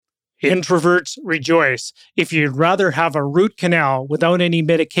Introverts rejoice. If you'd rather have a root canal without any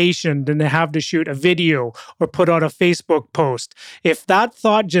medication than to have to shoot a video or put out a Facebook post, if that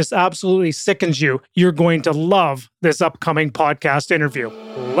thought just absolutely sickens you, you're going to love this upcoming podcast interview.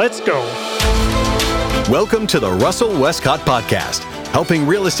 Let's go. Welcome to the Russell Westcott Podcast, helping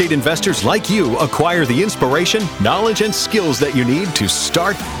real estate investors like you acquire the inspiration, knowledge, and skills that you need to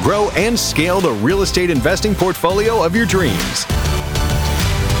start, grow, and scale the real estate investing portfolio of your dreams.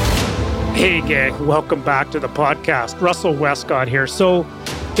 Hey gang, welcome back to the podcast. Russell Westcott here. So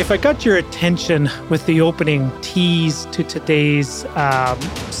if I got your attention with the opening tease to today's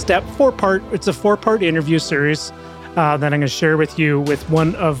it's a four-part interview series that I'm going to share with you with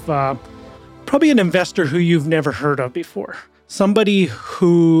one of probably an investor who you've never heard of before. Somebody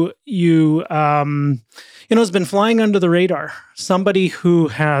who you has been flying under the radar. Somebody who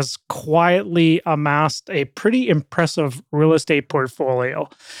has quietly amassed a pretty impressive real estate portfolio.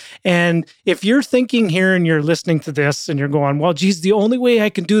 And if you're thinking here and you're listening to this and you're going, well, geez, the only way I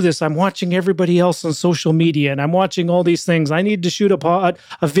can do this, I'm watching everybody else on social media and I'm watching all these things. I need to shoot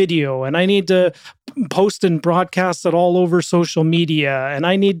a video and I need to post and broadcast it all over social media. And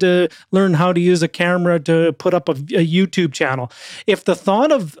I need to learn how to use a camera to put up a YouTube channel. If the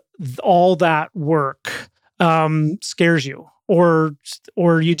thought of all that work scares you, or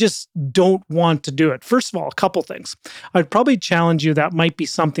you just don't want to do it. First of all, a couple things. I'd probably challenge you that might be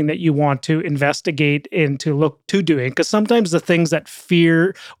something that you want to investigate and to look to doing, because sometimes the things that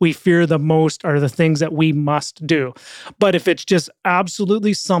we fear the most are the things that we must do. But if it's just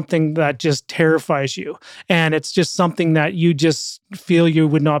absolutely something that just terrifies you, and it's just something that you just feel you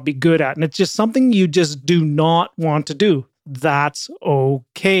would not be good at, and it's just something you just do not want to do, that's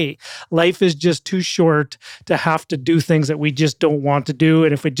okay. Life is just too short to have to do things that we just don't want to do.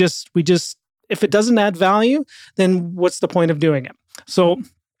 And if if it doesn't add value, then what's the point of doing it? So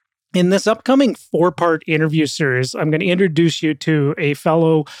in this upcoming four-part interview series, I'm going to introduce you to a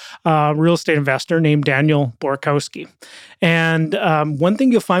fellow real estate investor named Daniel Borkowski. And one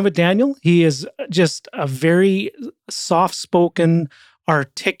thing you'll find with Daniel, he is just a very soft-spoken,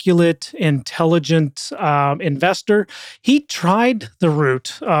 articulate, intelligent investor. He tried the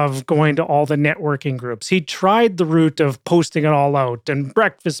route of going to all the networking groups. He tried the route of posting it all out and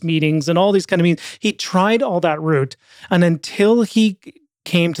breakfast meetings and all these kind of meetings. He tried all that route. And until he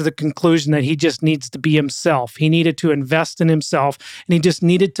came to the conclusion that he just needs to be himself. He needed to invest in himself, and he just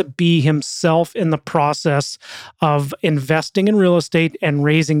needed to be himself in the process of investing in real estate and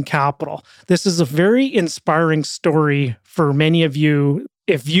raising capital. This is a very inspiring story for many of you.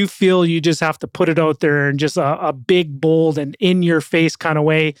 If you feel you just have to put it out there in just a big, bold, and in-your-face kind of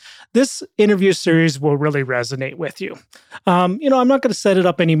way, this interview series will really resonate with you. I'm not going to set it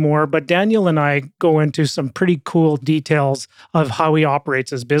up anymore, but Daniel and I go into some pretty cool details of how he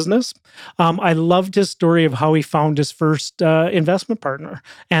operates his business. I loved his story of how he found his first investment partner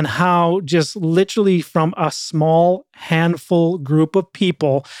and how just literally from a small handful group of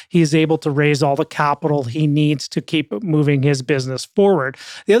people, he's able to raise all the capital he needs to keep moving his business forward.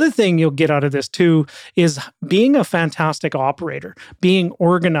 The other thing you'll get out of this too is being a fantastic operator, being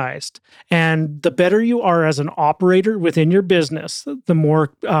organized. And the better you are as an operator within your business, the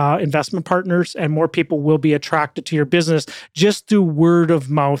more investment partners and more people will be attracted to your business just through word of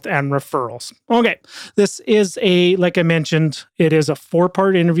mouth and referrals. Okay, this is like I mentioned, it is a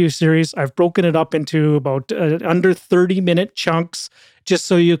four-part interview series. I've broken it up into about under 30-minute chunks, just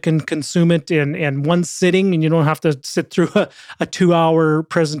so you can consume it in one sitting and you don't have to sit through a 2-hour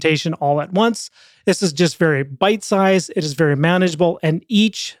presentation all at once. This is just very bite-sized. It is very manageable. And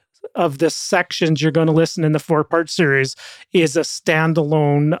each of the sections you're going to listen in the four-part series is a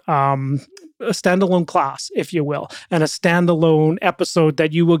standalone class, if you will, and a standalone episode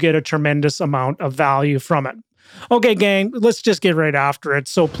that you will get a tremendous amount of value from it. Okay, gang, let's just get right after it.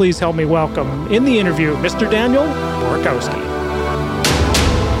 So please help me welcome in the interview, Mr. Daniel Borkowski.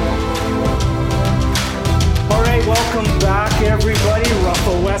 All right, welcome back, everybody.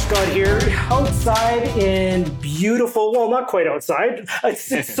 Russell Westcott here, outside in beautiful, well, not quite outside.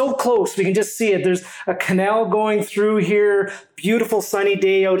 It's so close. We can just see it. There's a canal going through here. Beautiful sunny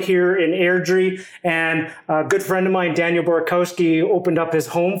day out here in Airdrie. And a good friend of mine, Daniel Borkowski, opened up his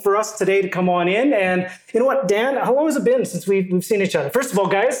home for us today to come on in. And you know what, Dan, how long has it been since we've seen each other? First of all,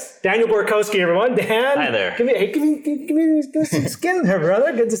 guys, Daniel Borkowski, everyone. Dan. Hi there. Give me some skin there,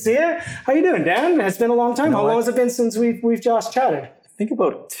 brother. Good to see you. How you doing, Dan? It's been a long time. How long has it been since we've just chatted? I think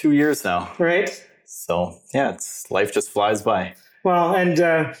about 2 years now. Right. So yeah, life just flies by. Well,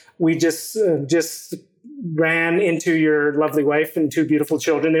 and we just ran into your lovely wife and two beautiful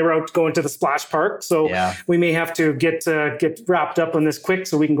children. They were out going to the splash park. So we may have to get wrapped up on this quick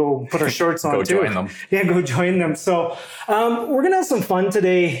so we can go put our shorts on too. Go join them. Yeah, go join them. So we're going to have some fun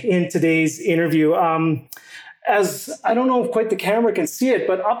today in today's interview. As I don't know if quite the camera can see it,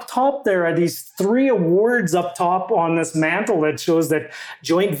 but up top there are these 3 awards up top on this mantle that shows that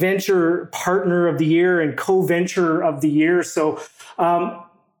Joint Venture Partner of the Year and Co-Venture of the Year. So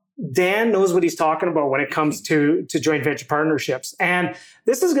Dan knows what he's talking about when it comes to joint venture partnerships. And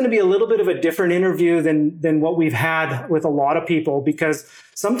this is going to be a little bit of a different interview than what we've had with a lot of people, because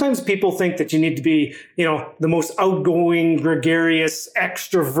sometimes people think that you need to be, the most outgoing, gregarious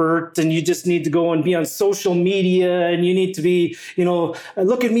extrovert, and you just need to go and be on social media, and you need to be,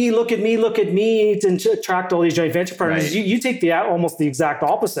 look at me, to attract all these joint venture partners. Right. You take almost the exact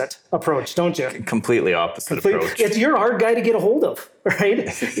opposite approach, don't you? Completely opposite approach. You're a hard guy to get a hold of,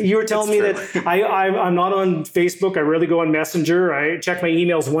 right? You were telling me that I'm not on Facebook. I rarely go on Messenger. I check my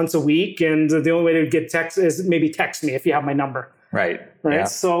emails once a week, and the only way to get text is maybe text me if you have my number. Right. Yeah.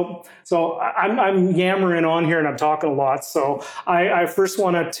 So I'm yammering on here and I'm talking a lot. So I first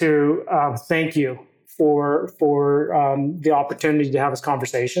wanted to thank you for the opportunity to have this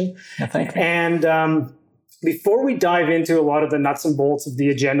conversation. Yeah, thank you. And before we dive into a lot of the nuts and bolts of the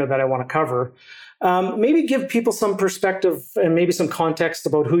agenda that I want to cover, maybe give people some perspective and maybe some context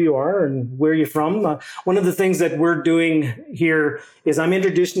about who you are and where you're from. One of the things that we're doing here is I'm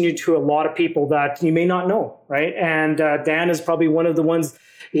introducing you to a lot of people that you may not know, right? And Dan is probably one of the ones.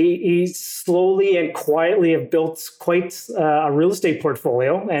 He slowly and quietly have built quite a real estate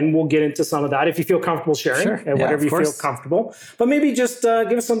portfolio, and we'll get into some of that if you feel comfortable sharing, whatever you feel comfortable. But maybe just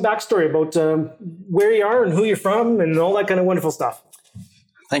give us some backstory about where you are and who you're from and all that kind of wonderful stuff.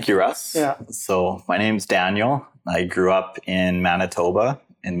 Thank you, Russ. Yeah. So my name's Daniel. I grew up in Manitoba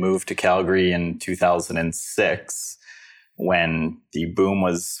and moved to Calgary in 2006 when the boom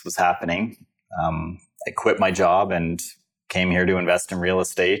was happening. I quit my job and came here to invest in real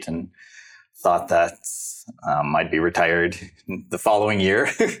estate and thought that I'd be retired the following year.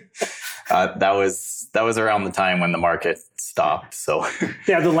 That was around the time when the market stopped. So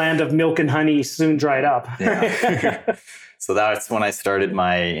yeah, the land of milk and honey soon dried up. Yeah. So that's when I started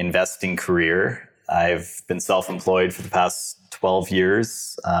my investing career. I've been self-employed for the past 12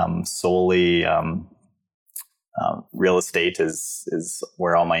 years. Solely real estate is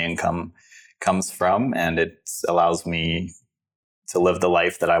where all my income comes from, and it allows me to live the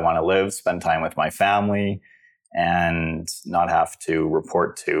life that I want to live, spend time with my family, and not have to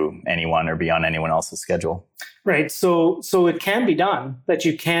report to anyone or be on anyone else's schedule. Right. So it can be done that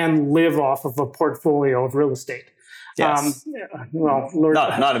you can live off of a portfolio of real estate. Yes.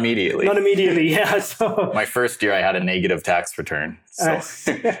 Not immediately. Not immediately, yeah. So my first year, I had a negative tax return, so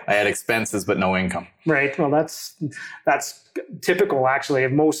I had expenses but no income. Right. Well, that's typical, actually,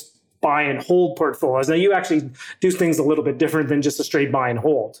 of most buy and hold portfolios. Now, you actually do things a little bit different than just a straight buy and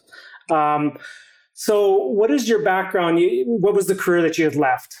hold. So, what is your background? What was the career that you had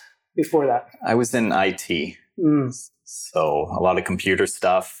left before that? I was in IT, so a lot of computer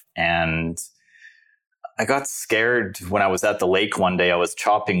stuff, and I got scared when I was at the lake one day. I was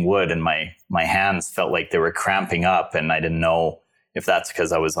chopping wood and my hands felt like they were cramping up, and I didn't know if that's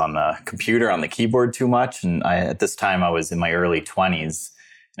because I was on the computer, on the keyboard too much. And at this time I was in my early 20s,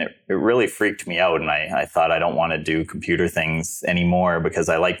 and it really freaked me out. And I thought, I don't want to do computer things anymore because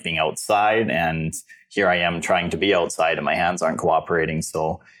I like being outside, and here I am trying to be outside and my hands aren't cooperating.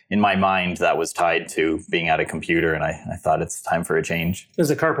 So in my mind, that was tied to being at a computer, and I thought it's time for a change.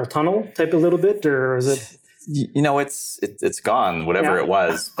 Is it carpal tunnel type a little bit, or is it? It's gone, whatever it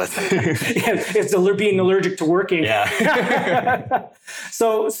was. But it's being allergic to working. Yeah.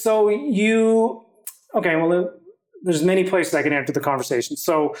 So you, okay, well, there's many places I can enter the conversation.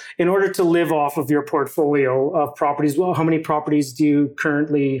 So in order to live off of your portfolio of properties, well, how many properties do you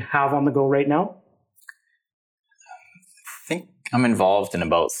currently have on the go right now? I think I'm involved in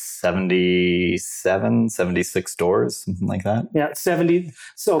about 76 stores, something like that. Yeah, 70.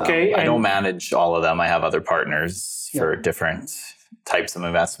 So, okay. I don't manage all of them. I have other partners for different types of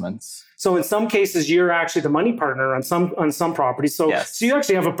investments. So in some cases, you're actually the money partner on some properties. So, yes. So you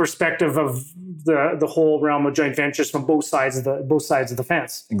actually have a perspective of the whole realm of joint ventures from both sides of the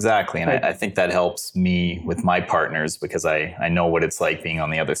fence. Exactly. And right. I think that helps me with my partners because I know what it's like being on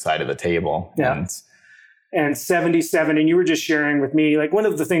the other side of the table. Yeah. And 77, and you were just sharing with me, like one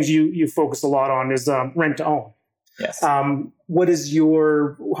of the things you focus a lot on is rent to own. Yes. How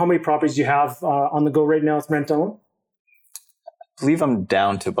many properties do you have on the go right now with rent to own? I believe I'm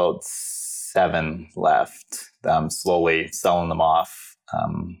down to about 7 left. I'm slowly selling them off.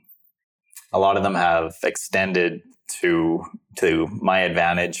 A lot of them have extended to my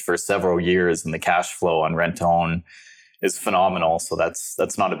advantage for several years, and the cash flow on rent to own is phenomenal. So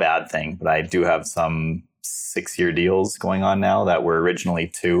that's not a bad thing. But I do have some 6-year deals going on now that were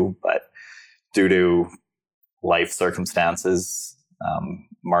originally 2, but due to life circumstances,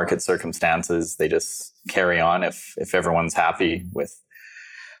 market circumstances, they just carry on. If everyone's happy with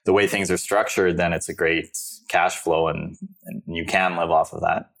the way things are structured, then it's a great cash flow and you can live off of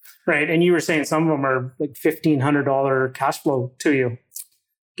that. Right. And you were saying some of them are like $1,500 cash flow to you,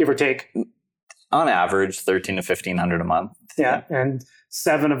 give or take. On average, $1,300 to $1,500 a month. Yeah. And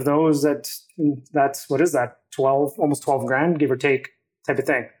 7 of those, that's what is that? 12, almost 12 grand, give or take type of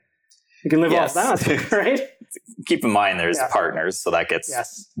thing. You can live off that, right? Keep in mind there's partners, so that gets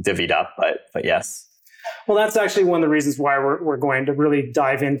divvied up, but yes. Well, that's actually one of the reasons why we're going to really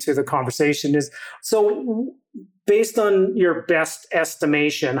dive into the conversation is, so based on your best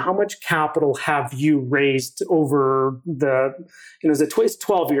estimation, how much capital have you raised over the, it's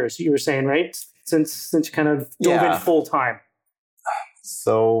 12 years, you were saying, right? Since you kind of dove in full time.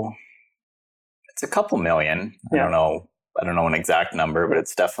 So it's a couple million. I don't know an exact number, but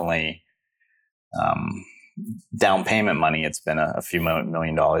it's definitely down payment money. It's been a few $1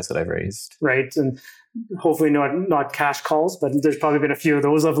 million that I've raised. Right. And hopefully not cash calls, but there's probably been a few of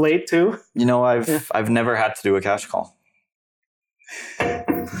those of late too. I've never had to do a cash call.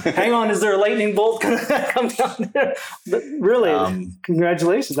 Hang on, is there a lightning bolt going to come down there? But really,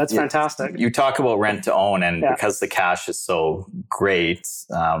 congratulations. That's fantastic. You talk about rent to own, and because the cash is so great,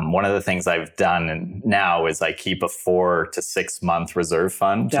 one of the things I've done now is I keep a 4 to 6 month reserve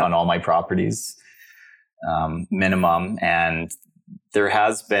fund on all my properties, minimum. And there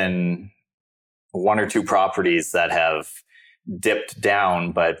has been 1 or 2 properties that have dipped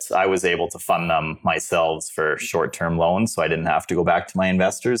down, but I was able to fund them myself for short-term loans, so I didn't have to go back to my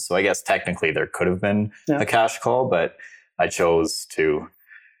investors. So I guess technically there could have been a cash call, but I chose to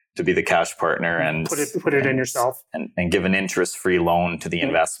be the cash partner and put it in yourself and give an interest-free loan to the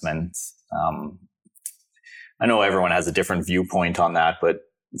investment. I know everyone has a different viewpoint on that, but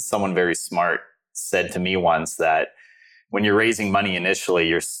someone very smart said to me once that when you're raising money initially,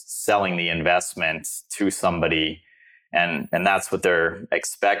 you're selling the investment to somebody, and that's what they're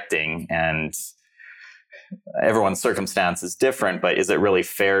expecting. And everyone's circumstance is different, but is it really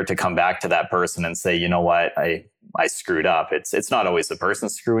fair to come back to that person and say, you know what, I screwed up? It's not always the person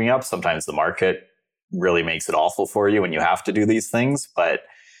screwing up. Sometimes the market really makes it awful for you and you have to do these things. But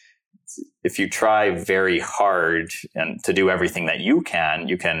if you try very hard and to do everything that you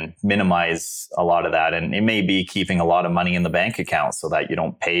can minimize a lot of that. And it may be keeping a lot of money in the bank account so that you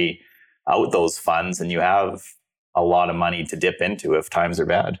don't pay out those funds and you have a lot of money to dip into if times are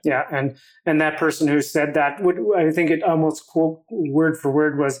bad. Yeah. And that person who said that, I think it almost quote word for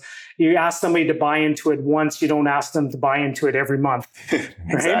word was, you ask somebody to buy into it once, you don't ask them to buy into it every month. Right?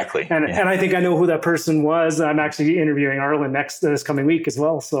 Exactly. And I think I know who that person was. I'm actually interviewing Arlen this coming week as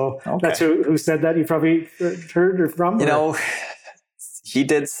well. So that's who said that. You probably heard from. He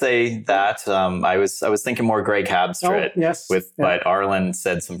did say that. I was thinking more Greg Habstrit. But Arlen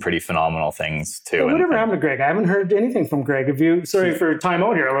said some pretty phenomenal things too. Well, whatever happened to Greg? I haven't heard anything from Greg. Sorry for time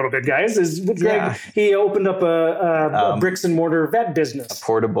out here a little bit, guys. Greg, he opened up a bricks and mortar vet business, a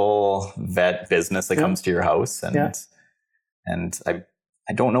portable vet business that comes to your house, and I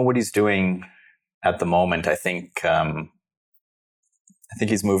don't know what he's doing at the moment. I think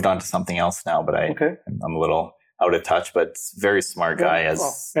he's moved on to something else now, but I'm a little out of touch, but very smart guy.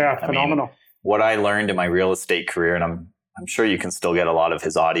 Phenomenal. What I learned in my real estate career, and I'm sure you can still get a lot of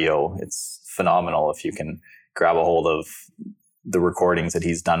his audio. It's phenomenal if you can grab a hold of the recordings that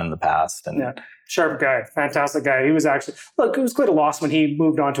he's done in the past. And sharp guy, fantastic guy. He was actually, it was quite a loss when he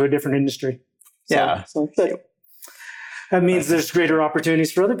moved on to a different industry. That means there's greater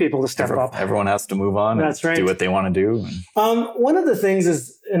opportunities for other people to step up. Everyone has to move on and do what they want to do. One of the things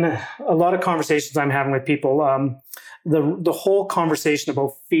is, in a lot of conversations I'm having with people, the whole conversation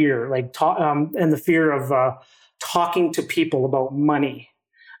about fear, and the fear of talking to people about money.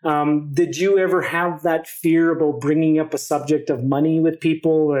 Did you ever have that fear about bringing up a subject of money with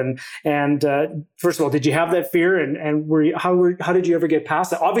people? And first of all, did you have that fear? And how did you ever get past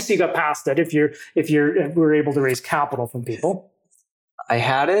that? Obviously, you got past it if you were able to raise capital from people. I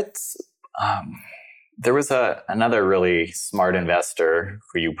had it. There was another really smart investor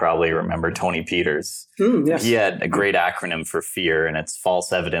who you probably remember, Tony Peters. Yes. He had a great acronym for fear, and it's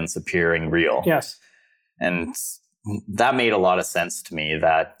false evidence appearing real. Yes. And that made a lot of sense to me,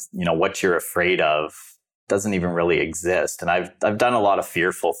 that, what you're afraid of doesn't even really exist. And I've done a lot of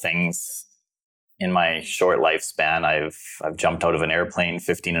fearful things in my short lifespan, I've jumped out of an airplane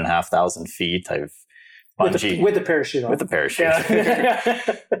 15,500 feet. I've bungee with the parachute on. With the parachute. Yeah.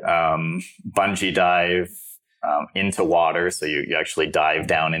 Bungee dive into water. So you actually dive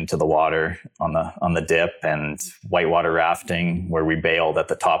down into the water on the dip, and whitewater rafting where we bailed at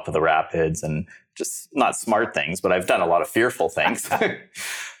the top of the rapids, and just not smart things, but I've done a lot of fearful things.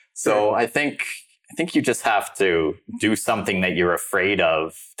 So I think you just have to do something that you're afraid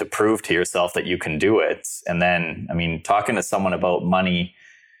of to prove to yourself that you can do it. And then, I mean, talking to someone about money,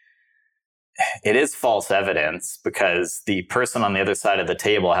 it is false evidence because the person on the other side of the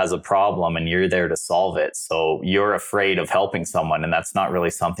table has a problem and you're there to solve it. So you're afraid of helping someone, and that's not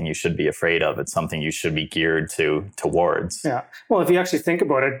really something you should be afraid of. It's something you should be geared towards. Yeah. Well, if you actually think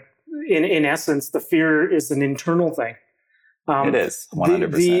about it, in essence, the fear is an internal thing. It is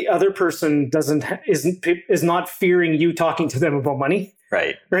 100%. The other person is not fearing you talking to them about money.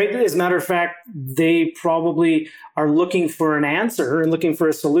 Right. As a matter of fact, they probably are looking for an answer and looking for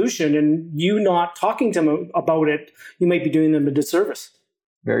a solution, and you not talking to them about it, you might be doing them a disservice.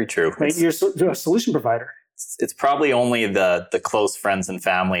 Very true. Right? You're a solution provider. It's probably only the close friends and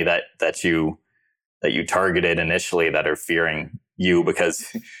family that you targeted initially that are fearing you because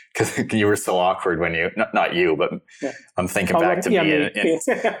you were so awkward when you, not you, but yeah. I'm thinking back to me.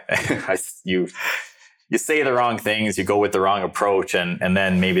 You say the wrong things, you go with the wrong approach, and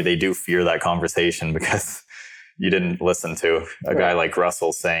then maybe they do fear that conversation because you didn't listen to a guy like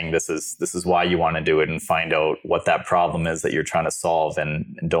Russell saying this is why you want to do it, and find out what that problem is that you're trying to solve,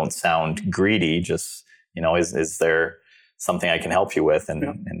 and don't sound greedy. Just, is there something I can help you with,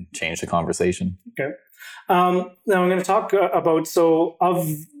 and change the conversation. Okay. Now I'm going to talk about, so of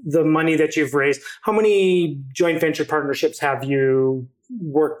the money that you've raised, how many joint venture partnerships have you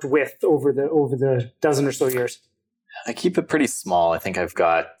worked with over the dozen or so years? I keep it pretty small. I think I've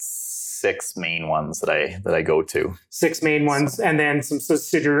got 6 main ones that I go to. 6 main ones, and then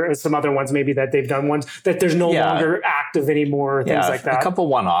some other ones maybe that they've done, ones that there's no longer active anymore, things like that. A couple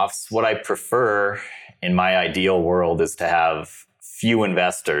one-offs. What I prefer in my ideal world is to have few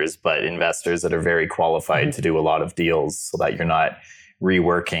investors, but investors that are very qualified to do a lot of deals, so that you're not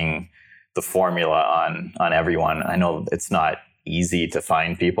reworking the formula on everyone. I know it's not easy to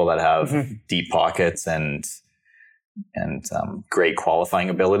find people that have deep pockets and great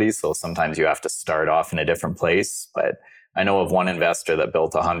qualifying abilities. So sometimes you have to start off in a different place. But I know of one investor that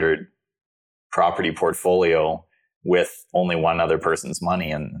built 100 property portfolio with only one other person's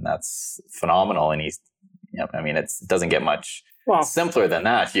money, and that's phenomenal. And it doesn't get much simpler than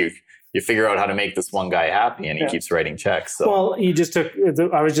that. You figure out how to make this one guy happy, and he keeps writing checks. So. Well, you just took,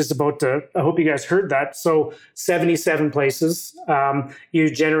 I was just about to, I hope you guys heard that. So 77 places, you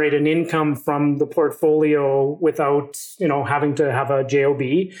generate an income from the portfolio without, having to have a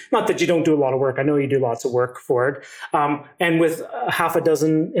JOB. Not that you don't do a lot of work. I know you do lots of work for it. And with half a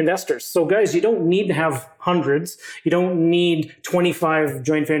dozen investors. So guys, you don't need to have hundreds. You don't need 25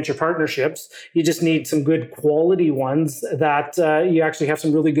 joint venture partnerships. You just need some good quality ones that you actually have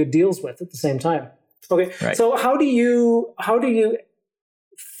some really good deals with at the same time. Okay. Right. So how do you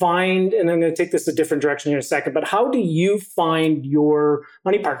find, and I'm going to take this a different direction here in a second, but how do you find your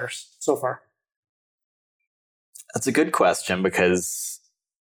money partners so far? That's a good question, because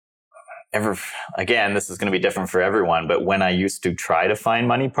again, this is going to be different for everyone, but when I used to try to find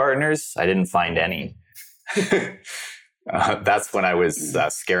money partners, I didn't find any. That's when I was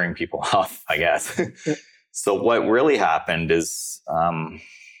scaring people off, I guess. So what really happened is,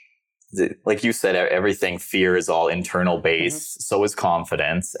 like you said, everything, fear is all internal based. So is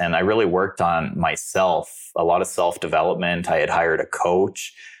confidence. And I really worked on myself, a lot of self-development. I had hired a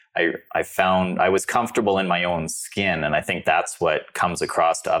coach. I found I was comfortable in my own skin. And I think that's what comes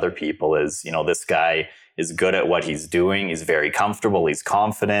across to other people is, this guy is good at what he's doing. He's very comfortable. He's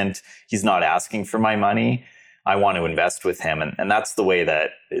confident. He's not asking for my money. I want to invest with him. And that's the way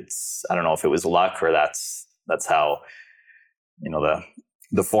that I don't know if it was luck or that's how,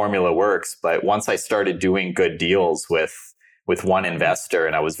 the formula works. But once I started doing good deals with one investor,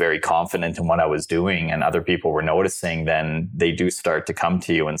 and I was very confident in what I was doing, and other people were noticing, then they do start to come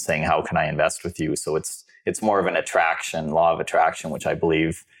to you and saying, how can I invest with you? So it's more of an law of attraction, which I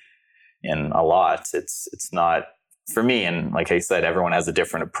believe in a lot. It's not for me. And like I said, everyone has a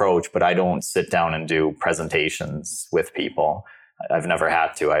different approach, but I don't sit down and do presentations with people. I've never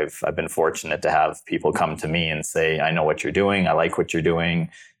had to. I've been fortunate to have people come to me and say, I know what you're doing. I like what you're doing.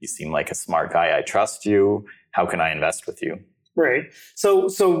 You seem like a smart guy. I trust you. How can I invest with you? Right. So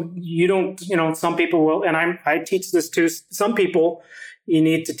you don't, some people will, and I teach this too. Some people, you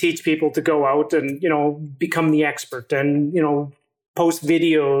need to teach people to go out and, become the expert and, post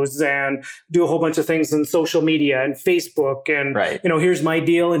videos and do a whole bunch of things on social media and Facebook and, here's my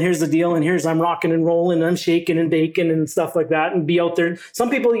deal and here's the deal and here's I'm rocking and rolling and I'm shaking and baking and stuff like that and be out there. Some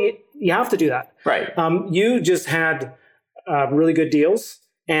people, you have to do that. Right. You just had really good deals.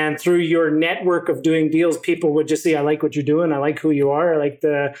 And through your network of doing deals, people would just say, I like what you're doing. I like who you are. I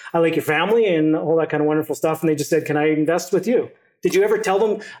like your family and all that kind of wonderful stuff. And they just said, can I invest with you? Did you ever tell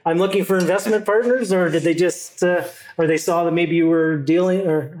them I'm looking for investment partners, or did they just, or they saw that maybe you were dealing,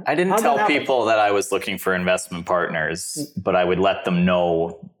 or? I didn't tell people that I was looking for investment partners, but I would let them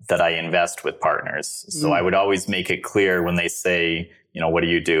know that I invest with partners. So I would always make it clear when they say, what do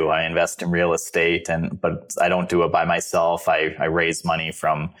you do? I invest in real estate, but I don't do it by myself. I raise money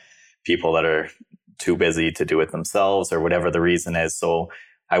from people that are too busy to do it themselves or whatever the reason is. So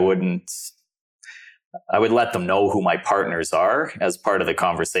I would let them know who my partners are as part of the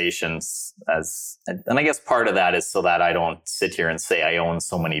conversations. And I guess part of that is so that I don't sit here and say I own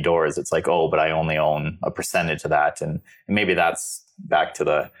so many doors. It's like, but I only own a percentage of that. And maybe that's back to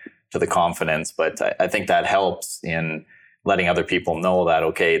the confidence. But I think that helps in letting other people know that,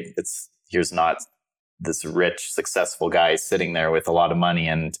 okay, here's not this rich, successful guy sitting there with a lot of money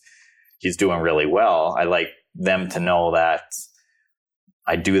and he's doing really well. I like them to know that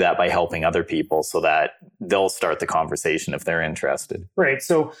I do that by helping other people so that they'll start the conversation if they're interested. Right.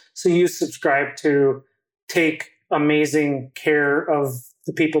 So you subscribe to take amazing care of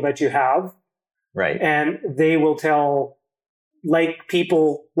the people that you have. Right. And they will tell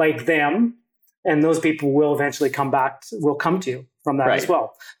people like them, and those people will eventually come to you from that as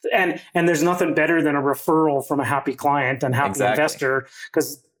well. And there's nothing better than a referral from a happy client and happy investor,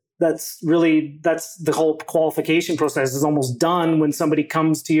 because that's the whole qualification process is almost done when somebody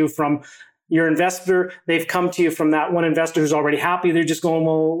comes to you from your investor. They've come to you from that one investor who's already happy. They're just going,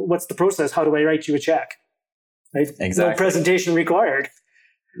 well, what's the process? How do I write you a check? Right? Exactly. No presentation required.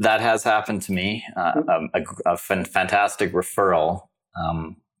 That has happened to me. A fantastic referral.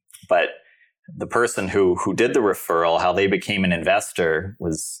 But the person who did the referral, how they became an investor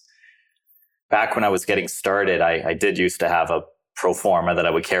was back when I was getting started. I did used to have a pro forma that I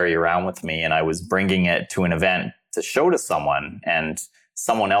would carry around with me, and I was bringing it to an event to show to someone, and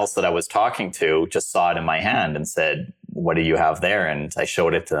someone else that I was talking to just saw it in my hand and said, what do you have there? And I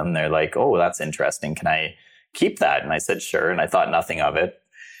showed it to them. They're like, oh, that's interesting. Can I keep that? And I said, sure. And I thought nothing of it.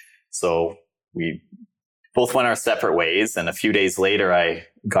 So we both went our separate ways. And a few days later, I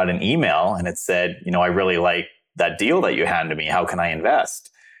got an email and it said, I really like that deal that you handed me. How can I invest?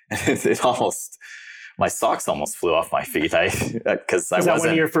 My socks almost flew off my feet. Was that one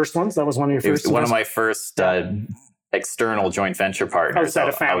of your first ones? That was one of your first ones? One of my first external joint venture partners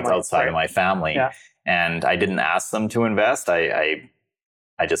outside of my family. Yeah. And I didn't ask them to invest. I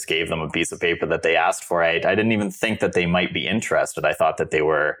just gave them a piece of paper that they asked for. I didn't even think that they might be interested. I thought that they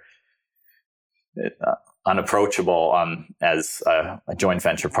were unapproachable as a joint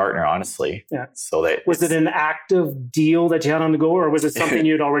venture partner, honestly. Yeah. So was it an active deal that you had on the go, or was it something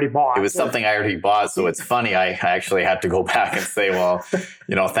you'd already bought? It was something I already bought. So it's funny. I actually had to go back and say, well,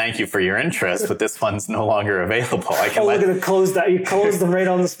 thank you for your interest, but this one's no longer available. I can look at close that. You closed them right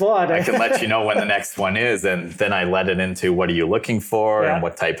on the spot. I can let you know when the next one is. And then I led it into what are you looking for and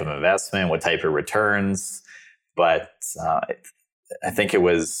what type of investment, what type of returns. But I think it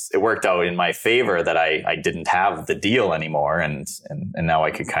worked out in my favor that I didn't have the deal anymore, and now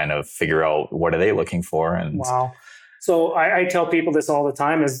I could kind of figure out what are they looking for. And wow. So I tell people this all the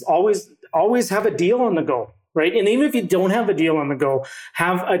time: is always have a deal on the go, right? And even if you don't have a deal on the go,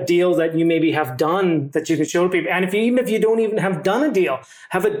 have a deal that you maybe have done that you can show to people. And even if you don't even have done a deal,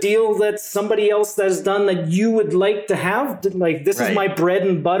 have a deal that somebody else has done that you would like to have. Like, this is my bread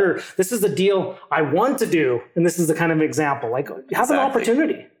and butter. This is the deal I want to do. And this is the kind of example. Like, have an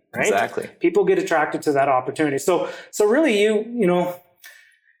opportunity, right? Exactly. People get attracted to that opportunity. So really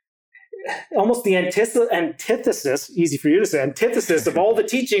almost the antithesis, easy for you to say, antithesis of all the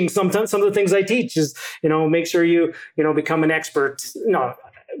teaching. Sometimes some of the things I teach is, make sure you become an expert.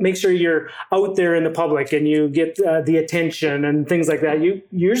 Make sure you're out there in the public and you get the attention and things like that.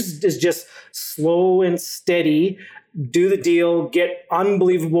 Yours is just slow and steady. Do the deal, get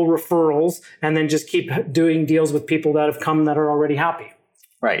unbelievable referrals, and then just keep doing deals with people that have come that are already happy.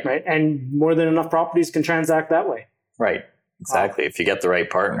 Right. Right. And more than enough properties can transact that way. Right. Exactly. If you get the right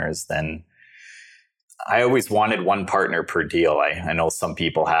partners, then I always wanted one partner per deal. I know some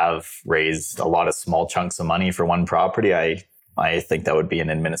people have raised a lot of small chunks of money for one property. I think that would be an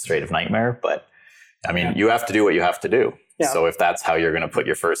administrative nightmare, but I mean, you have to do what you have to do. Yeah. So if that's how you're going to put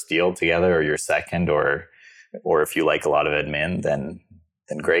your first deal together, or your second, or if you like a lot of admin, then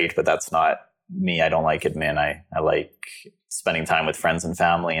great. But that's not me. I don't like admin. I like spending time with friends and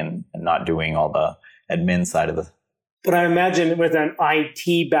family and not doing all the admin side of the. But I imagine with an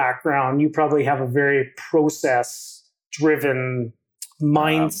IT background, you probably have a very process-driven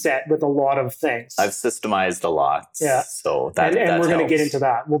mindset with a lot of things. I've systemized a lot. Yeah. So that and we're going to helps. get into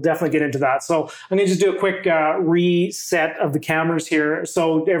that. We'll definitely get into that. So I'm going to just do a quick reset of the cameras here.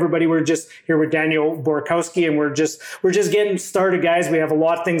 So everybody, we're just here with Daniel Borkowski, and we're just getting started, guys. We have a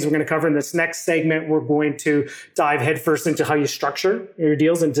lot of things we're going to cover in this next segment. We're going to dive headfirst into how you structure your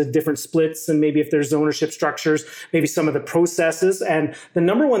deals, into different splits, and maybe if there's ownership structures, maybe some of the processes. And the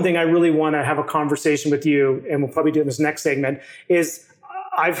number one thing I really want to have a conversation with you, and we'll probably do in this next segment, is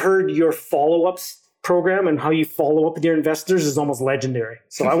I've heard your follow-ups program and how you follow up with your investors is almost legendary.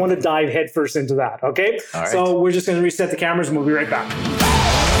 So I want to dive headfirst into that, okay? All right. So we're just going to reset the cameras and we'll be right back.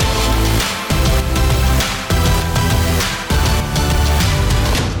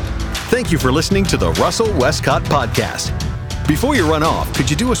 Thank you for listening to the Russell Westcott Podcast. Before you run off, could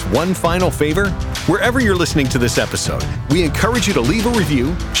you do us one final favor? Wherever you're listening to this episode, we encourage you to leave a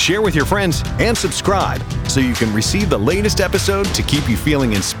review, share with your friends, and subscribe so you can receive the latest episode to keep you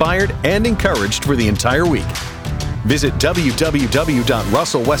feeling inspired and encouraged for the entire week. Visit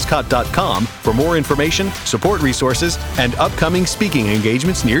www.russellwestcott.com for more information, support resources, and upcoming speaking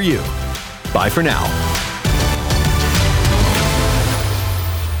engagements near you. Bye for now.